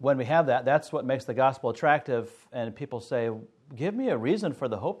when we have that, that's what makes the gospel attractive. And people say, give me a reason for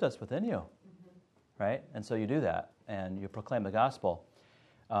the hope that's within you. Right? And so you do that, and you proclaim the gospel.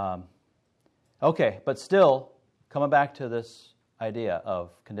 Okay, but still, coming back to this idea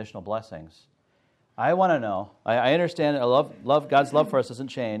of conditional blessings, I want to know, I understand love God's love for us doesn't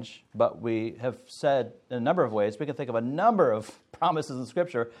change, but we have said in a number of ways, we can think of a number of promises in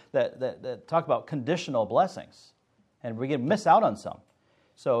Scripture that talk about conditional blessings, and we can miss out on some.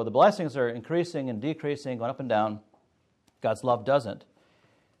 So the blessings are increasing and decreasing, going up and down. God's love doesn't.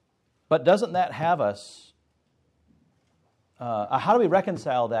 But doesn't that have us, how do we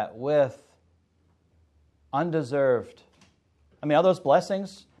reconcile that with undeserved? I mean, are those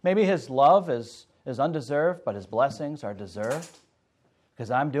blessings? Maybe his love is undeserved, but his blessings are deserved.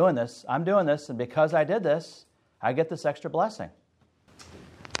 Because I'm doing this, and because I did this, I get this extra blessing.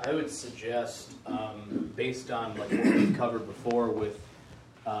 I would suggest, based on like what we've covered before with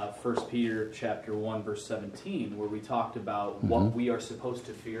 1 Peter chapter 1, verse 17, where we talked about what we are supposed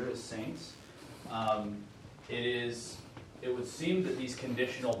to fear as saints, it would seem that these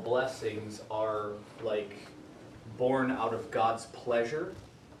conditional blessings are like born out of God's pleasure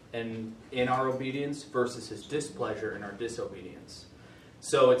and in our obedience versus his displeasure in our disobedience.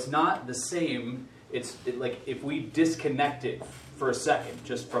 So it's not the same. It's like if we disconnect it for a second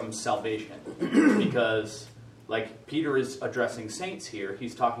just from salvation, because like Peter is addressing saints here,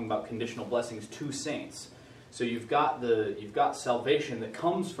 he's talking about conditional blessings to saints. So you've got salvation that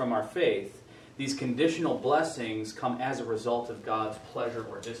comes from our faith. These conditional blessings come as a result of God's pleasure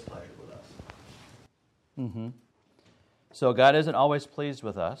or displeasure with us. Mm-hmm. So God isn't always pleased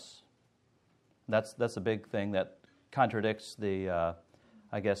with us. That's a big thing that contradicts the,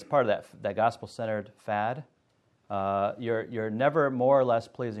 part of that gospel-centered fad. You're never more or less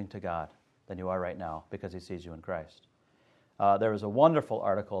pleasing to God than you are right now because he sees you in Christ. There was a wonderful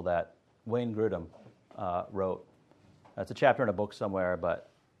article that Wayne Grudem wrote. It's a chapter in a book somewhere, but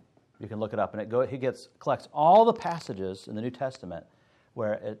you can look it up. And he collects all the passages in the New Testament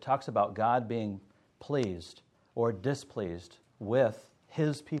where it talks about God being pleased or displeased with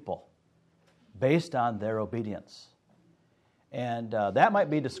his people based on their obedience. And that might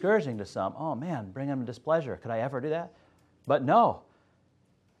be discouraging to some. Oh man, bring him displeasure. Could I ever do that? But no.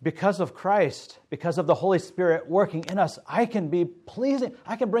 Because of Christ, because of the Holy Spirit working in us, I can be pleasing.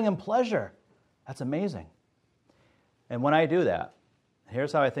 I can bring him pleasure. That's amazing. And when I do that,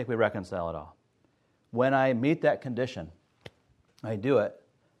 here's how I think we reconcile it all. When I meet that condition, I do it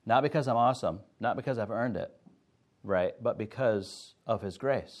not because I'm awesome, not because I've earned it, right, but because of his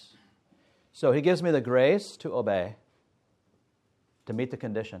grace. So he gives me the grace to obey, to meet the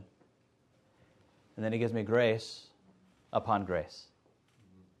condition. And then he gives me grace upon grace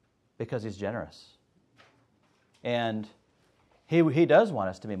because he's generous. And he does want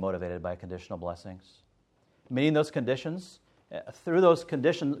us to be motivated by conditional blessings. Meeting those conditions, through those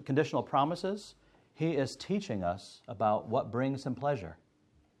conditional promises, he is teaching us about what brings him pleasure.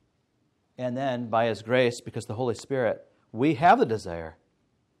 And then by his grace, because the Holy Spirit, we have the desire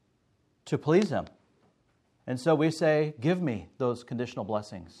to please him. And so we say, give me those conditional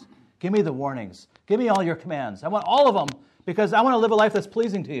blessings. Give me the warnings. Give me all your commands. I want all of them because I want to live a life that's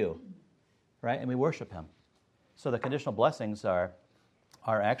pleasing to you. Right? And we worship him. So the conditional blessings are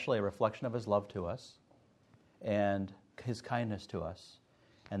actually a reflection of his love to us and his kindness to us.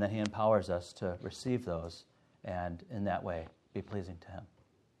 And then he empowers us to receive those and in that way be pleasing to him.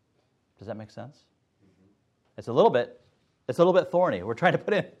 Does that make sense? It's a little bit thorny. We're trying to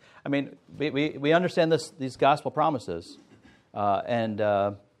put in, we understand these gospel promises,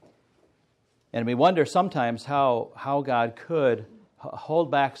 and we wonder sometimes how God could hold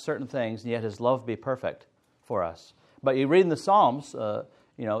back certain things and yet his love be perfect for us. But you read in the Psalms,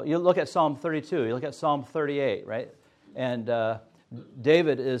 you look at Psalm 32, you look at Psalm 38, right? And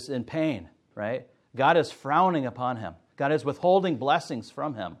David is in pain, right? God is frowning upon him. God is withholding blessings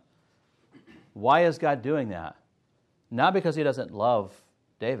from him. Why is God doing that? Not because he doesn't love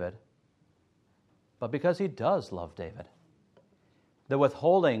David, but because he does love David. The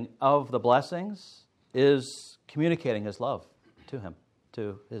withholding of the blessings is communicating his love to him,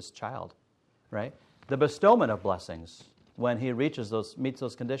 to his child, right? The bestowment of blessings, when he meets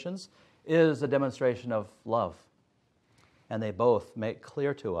those conditions, is a demonstration of love. And they both make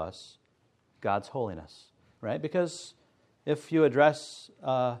clear to us God's holiness, right? Because if you address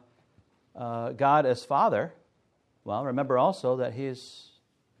God as Father, well, remember also that he's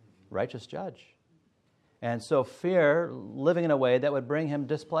righteous judge. And so fear living in a way that would bring him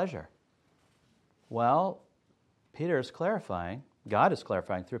displeasure. Well, Peter is clarifying, God is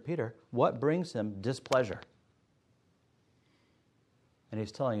clarifying through Peter, what brings him displeasure. And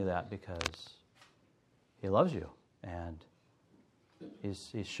he's telling you that because he loves you. And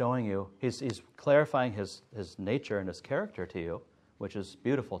he's showing you, he's clarifying his nature and his character to you, which is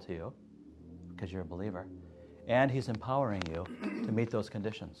beautiful to you because you're a believer. And he's empowering you to meet those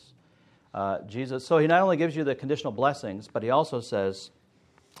conditions. Jesus, so he not only gives you the conditional blessings, but he also says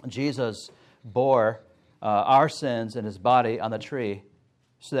Jesus bore our sins in his body on the tree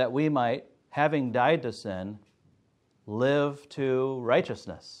so that we might, having died to sin, live to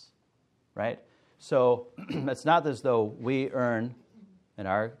righteousness, right? So it's not as though we earn in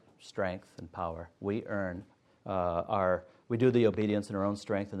our strength and power. We earn we do the obedience in our own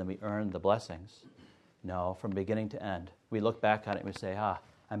strength and then we earn the blessings. No, from beginning to end. We look back on it and we say, I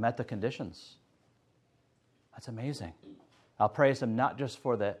met the conditions. That's amazing. I'll praise him not just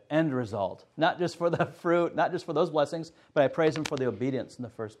for the end result, not just for the fruit, not just for those blessings, but I praise him for the obedience in the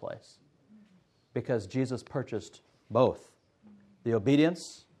first place. Because Jesus purchased both, the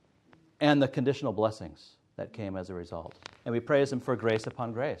obedience and the conditional blessings that came as a result. And we praise him for grace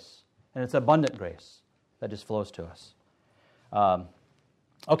upon grace. And it's abundant grace that just flows to us.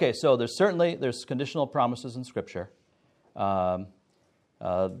 Okay, so there's conditional promises in Scripture.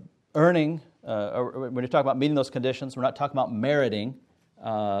 Earning, when you're talking about meeting those conditions, we're not talking about meriting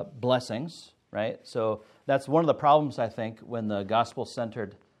blessings, right? So that's one of the problems, I think, when the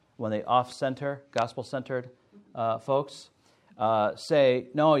gospel-centered, when they off-center, gospel-centered folks say,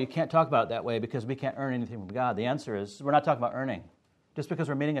 no, you can't talk about it that way because we can't earn anything from God. The answer is, we're not talking about earning. Just because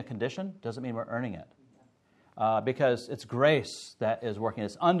we're meeting a condition doesn't mean we're earning it. Because it's grace that is working.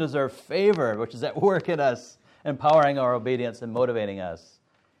 It's undeserved favor, which is at work in us, empowering our obedience and motivating us.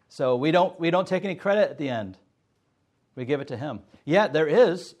 So we don't take any credit at the end. We give it to him. Yet there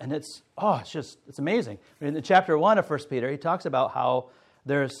is, and it's amazing. In the chapter 1 of 1 Peter, he talks about how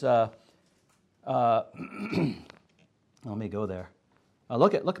there's let me go there.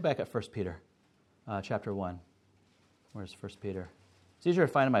 Look back at 1 Peter, chapter 1. Where's 1 Peter? It's easier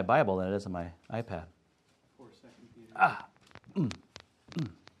to find in my Bible than it is on my iPad.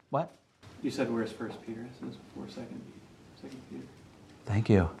 What? You said where's 1 Peter? It says 2 Peter. Thank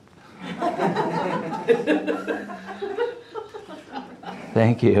you.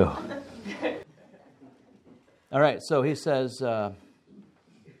 Thank you. All right, so he says, chapter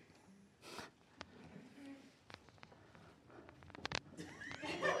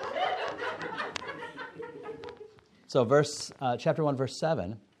 1, verse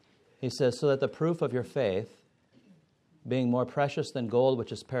 7, he says, so that the proof of your faith, being more precious than gold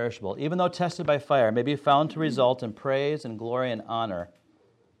which is perishable, even though tested by fire, may be found to result in praise and glory and honor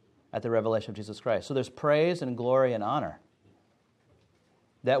at the revelation of Jesus Christ. So there's praise and glory and honor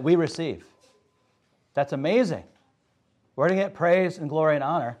that we receive. That's amazing. We're going to get praise and glory and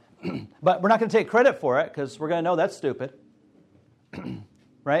honor, but we're not going to take credit for it because we're going to know that's stupid.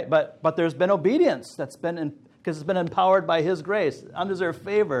 Right? But there's been obedience that's been because it's been empowered by his grace, undeserved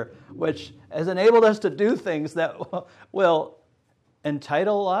favor, which has enabled us to do things that will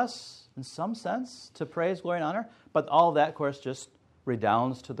entitle us, in some sense, to praise, glory, and honor. But all of that, of course, just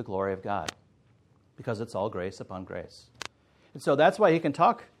redounds to the glory of God because it's all grace upon grace. And so that's why he can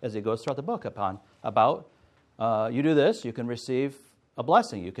talk, as he goes throughout the book, about you do this, you can receive a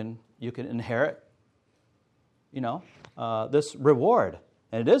blessing. You can inherit, this reward.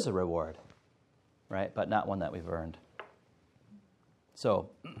 And it is a reward. Right, but not one that we've earned. So,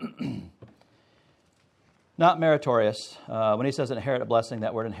 not meritorious. When he says inherit a blessing,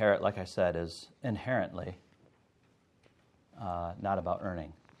 that word inherit, like I said, is inherently not about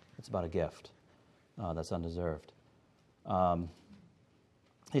earning. It's about a gift that's undeserved.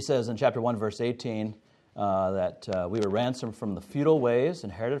 He says in chapter 1, verse 18, that we were ransomed from the futile ways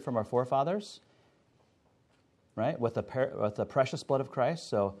inherited from our forefathers. right? With the precious blood of Christ.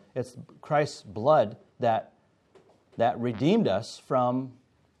 So it's Christ's blood that redeemed us from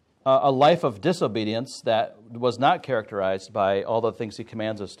a life of disobedience that was not characterized by all the things he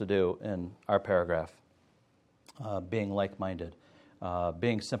commands us to do in our paragraph. Being like-minded,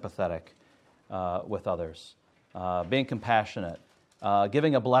 being sympathetic with others, being compassionate,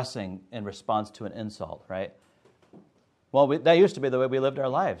 giving a blessing in response to an insult, right? Well, that used to be the way we lived our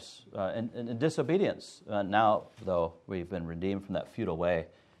lives, in disobedience. Now, though, we've been redeemed from that futile way,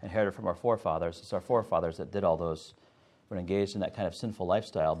 inherited from our forefathers. It's our forefathers that did all those, were engaged in that kind of sinful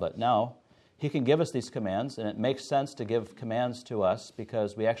lifestyle. But now, he can give us these commands, and it makes sense to give commands to us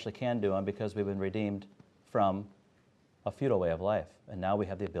because we actually can do them because we've been redeemed from a futile way of life. And now we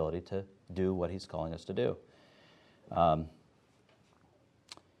have the ability to do what he's calling us to do.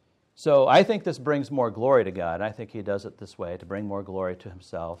 So I think this brings more glory to God. I think he does it this way to bring more glory to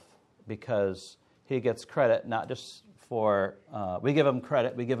himself because he gets credit not just for, we give him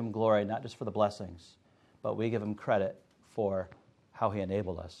credit, we give him glory not just for the blessings, but we give him credit for how he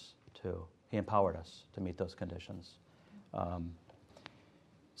enabled us to, he empowered us to meet those conditions. And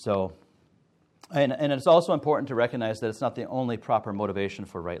it's also important to recognize that it's not the only proper motivation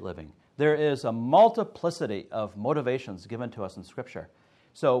for right living. There is a multiplicity of motivations given to us in Scripture.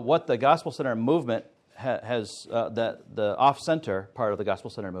 So what the Gospel Center movement has, the off-center part of the Gospel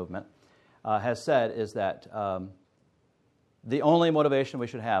Center movement has said is that the only motivation we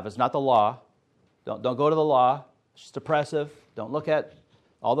should have is not the law. Don't go to the law. It's just oppressive. Don't look at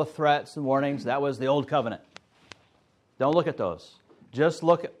all the threats and warnings. That was the old covenant. Don't look at those. Just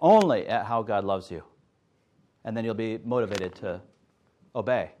look only at how God loves you. And then you'll be motivated to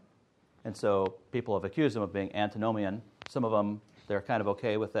obey. And so people have accused him of being antinomian. Some of them, they're kind of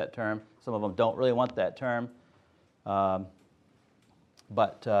okay with that term. Some of them don't really want that term. But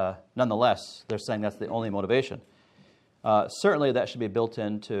nonetheless, they're saying that's the only motivation. Certainly that should be built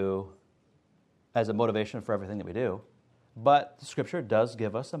into as a motivation for everything that we do. But the Scripture does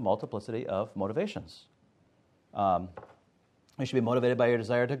give us a multiplicity of motivations. You should be motivated by your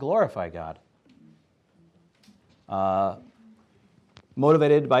desire to glorify God.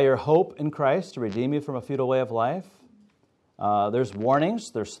 Motivated by your hope in Christ to redeem you from a futile way of life. There's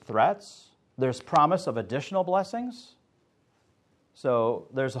warnings, there's threats, there's promise of additional blessings. So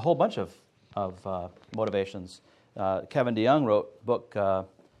there's a whole bunch of motivations. Kevin DeYoung wrote a book,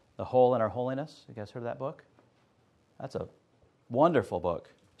 The Hole in Our Holiness. You guys heard of that book? That's a wonderful book.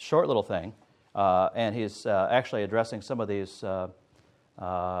 Short little thing. And he's actually addressing some of these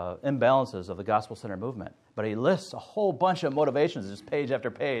imbalances of the Gospel Center movement. But he lists a whole bunch of motivations, just page after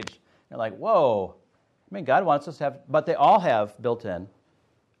page. You're like, whoa. I mean, God wants us to have, but they all have built in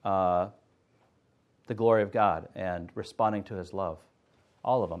the glory of God and responding to his love.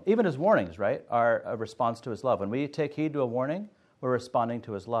 All of them. Even his warnings, right, are a response to his love. When we take heed to a warning, we're responding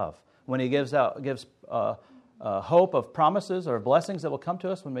to his love. When he gives hope of promises or blessings that will come to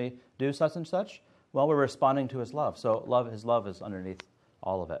us when we do such and such, well, we're responding to his love. So his love is underneath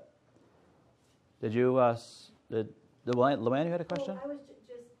all of it. Did you, Luann, you had a question? I was just,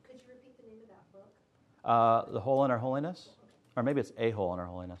 could you repeat the name of that book? The Hole in Our Holiness? Or maybe it's A Hole in Our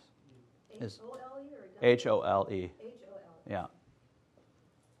Holiness. H-O-L-E or H-O-L-E. H-O-L-E. Yeah.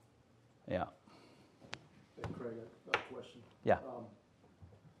 Yeah. Hey, Craig, I got a question. Yeah.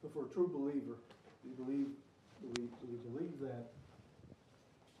 So for a true believer, do you believe that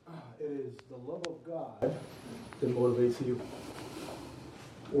it is the love of God that motivates you,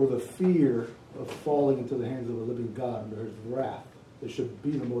 or the fear of falling into the hands of a living God under his wrath that should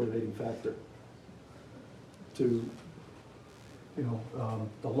be the motivating factor? The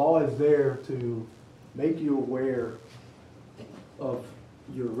law is there to make you aware of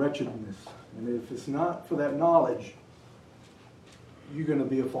your wretchedness. And if it's not for that knowledge, you're going to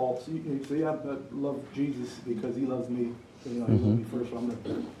be a false. You say, I love Jesus because he loves me. He loves me first. So I'm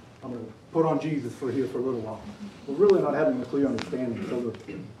going to put on Jesus for a little while. We're really not having a clear understanding. So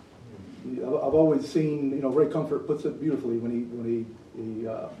I've always seen, Ray Comfort puts it beautifully when he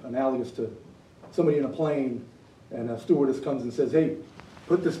analogous to somebody in a plane, and a stewardess comes and says, "Hey,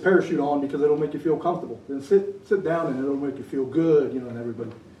 put this parachute on because it'll make you feel comfortable. Then sit down and it'll make you feel good." And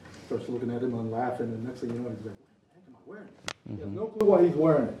everybody starts looking at him and laughing, and next thing you know, he's like, "What the heck am I wearing?" He has no clue why he's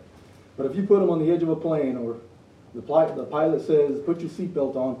wearing it. But if you put him on the edge of a plane, or the pilot says, "Put your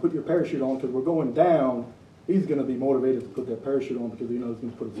seatbelt on, put your parachute on because we're going down," he's going to be motivated to put that parachute on because he's going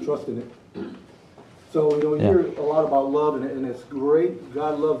to put his trust in it. So, you hear a lot about love, and it's great.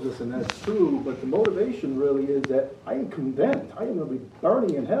 God loves us, and that's true. But the motivation really is that I am condemned. I am going to be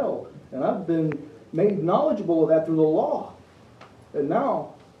burning in hell. And I've been made knowledgeable of that through the law. And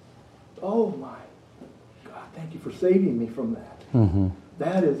now, oh my God, thank you for saving me from that. Mm-hmm.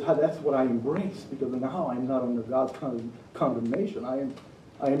 That's what I embrace, because now I'm not under God's condemnation. I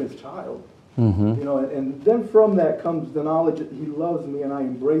am His child. Mm-hmm. You know, and then from that comes the knowledge that He loves me, and I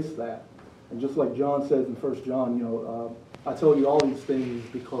embrace that. And just like John says in 1 John, you know, I tell you all these things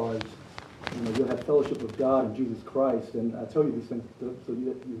because, you know, you'll have fellowship with God and Jesus Christ, and I tell you these things so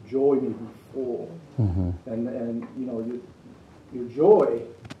that your joy may be full. Mm-hmm. And you know, your joy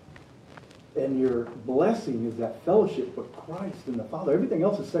and your blessing is that fellowship with Christ and the Father. Everything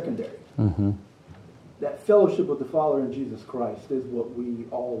else is secondary. Mm-hmm. That fellowship with the Father and Jesus Christ is what we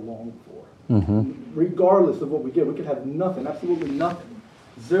all long for. Mm-hmm. Regardless of what we get, we could have nothing, absolutely nothing.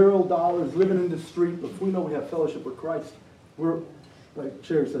 $0, living in the street, but if we know we have fellowship with Christ, we're, like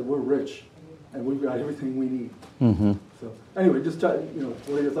Sherry said, we're rich, and we've got everything we need. Mm-hmm. So anyway, just what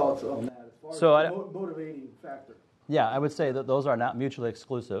are your thoughts on that as far as motivating factor? Yeah, I would say that those are not mutually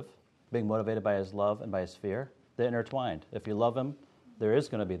exclusive. Being motivated by His love and by His fear, they're intertwined. If you love Him, there is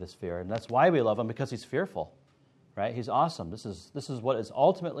going to be this fear, and that's why we love Him, because He's fearful, right? He's awesome. This is what is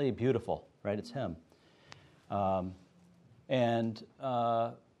ultimately beautiful, right? It's Him, and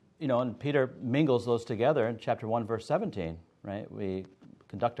Peter mingles those together in chapter 1, verse 17, right? We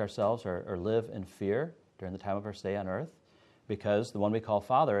conduct ourselves or live in fear during the time of our stay on earth, because the one we call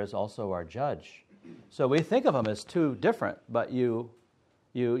Father is also our judge. So we think of Him as two different, but you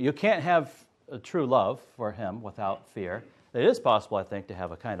can't have a true love for Him without fear. It is possible, I think, to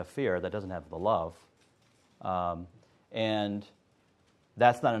have a kind of fear that doesn't have the love. And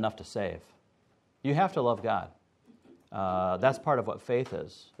that's not enough to save. You have to love God. That's part of what faith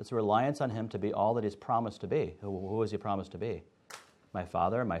is. It's a reliance on Him to be all that He's promised to be. Who is He promised to be? My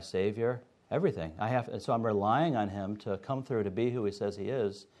Father, my Savior, everything. So I'm relying on Him to come through to be who He says He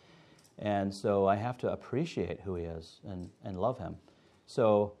is. And so I have to appreciate who He is and love Him.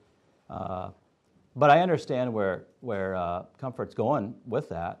 So, but I understand where Comfort's going with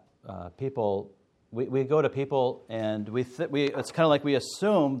that. We go to people and it's kind of like we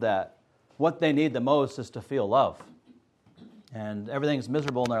assume that what they need the most is to feel love, and everything's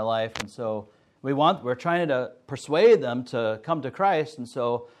miserable in their life, and so we're trying to persuade them to come to Christ, and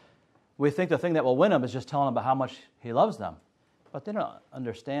so we think the thing that will win them is just telling them about how much He loves them, but they don't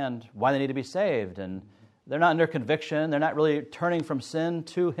understand why they need to be saved, and they're not under conviction. They're not really turning from sin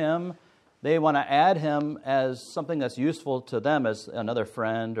to Him. They want to add Him as something that's useful to them as another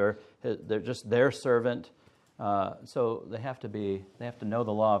friend, or they're just their servant. So they have to know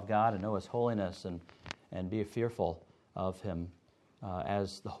the law of God and know His holiness and be fearful of Him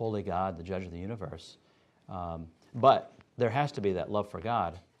as the holy God, the judge of the universe. But there has to be that love for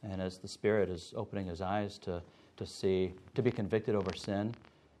God. And as the Spirit is opening His eyes to be convicted over sin,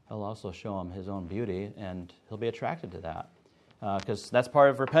 He'll also show him His own beauty, and he'll be attracted to that. Because that's part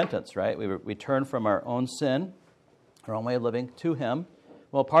of repentance, right? We turn from our own sin, our own way of living, to Him.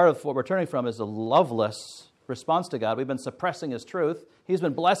 Well, part of what we're turning from is a loveless response to God. We've been suppressing His truth. He's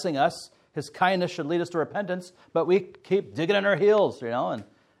been blessing us. His kindness should lead us to repentance, but we keep digging in our heels,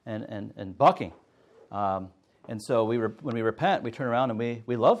 and bucking. And so when we repent, we turn around and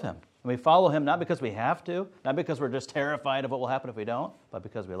we love Him. And we follow Him not because we have to, not because we're just terrified of what will happen if we don't, but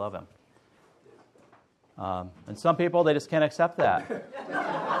because we love Him. And some people, they just can't accept that.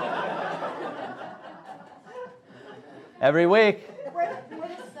 Every week. We're the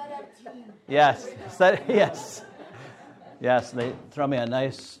set-up team. Yes. Yes, they throw me a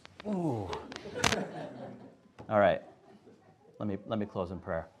nice, ooh. All right. Let me close in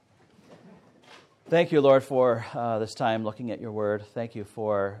prayer. Thank you, Lord, for this time looking at your word. Thank you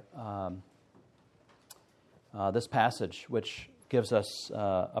for this passage, which gives us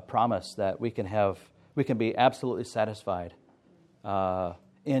a promise that we can be absolutely satisfied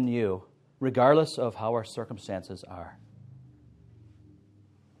in you, regardless of how our circumstances are.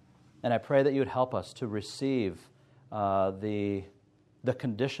 And I pray that you would help us to receive the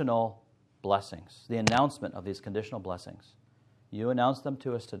conditional blessings, the announcement of these conditional blessings. You announce them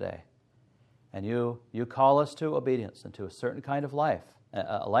to us today. And you call us to obedience and to a certain kind of life,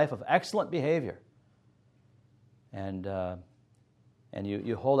 a life of excellent behavior. And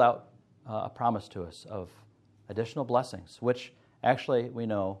you hold out a promise to us of additional blessings, which actually we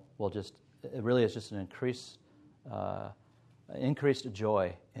know it really is just an increased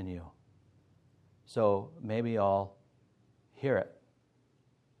joy in you. So may we all hear it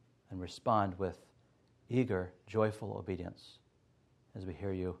and respond with eager, joyful obedience as we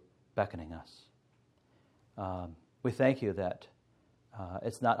hear you beckoning us. We thank you that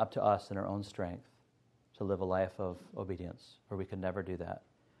it's not up to us in our own strength to live a life of obedience, for we can never do that.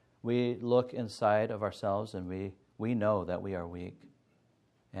 We look inside of ourselves and we know that we are weak.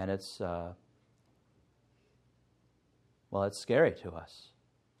 And it's well, it's scary to us.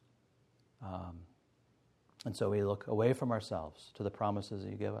 And so we look away from ourselves to the promises that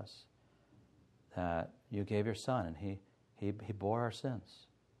you give us, that you gave your Son, and He bore our sins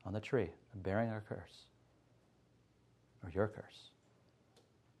on the tree, bearing our curse, or your curse.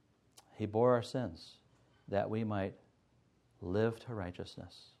 He bore our sins that we might live to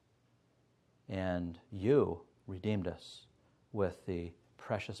righteousness. And you redeemed us with the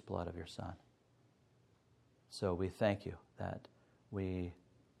precious blood of your Son. So we thank you that we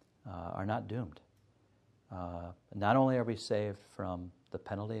are not doomed. Not only are we saved from the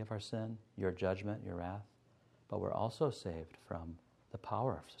penalty of our sin, your judgment, your wrath, but we're also saved from the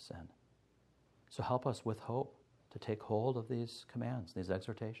power of sin. So help us with hope to take hold of these commands, these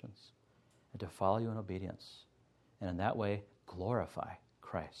exhortations, and to follow you in obedience. And in that way, glorify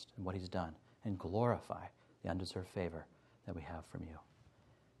Christ and what He's done, and glorify the undeserved favor that we have from you.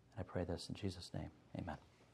 And I pray this in Jesus' name. Amen.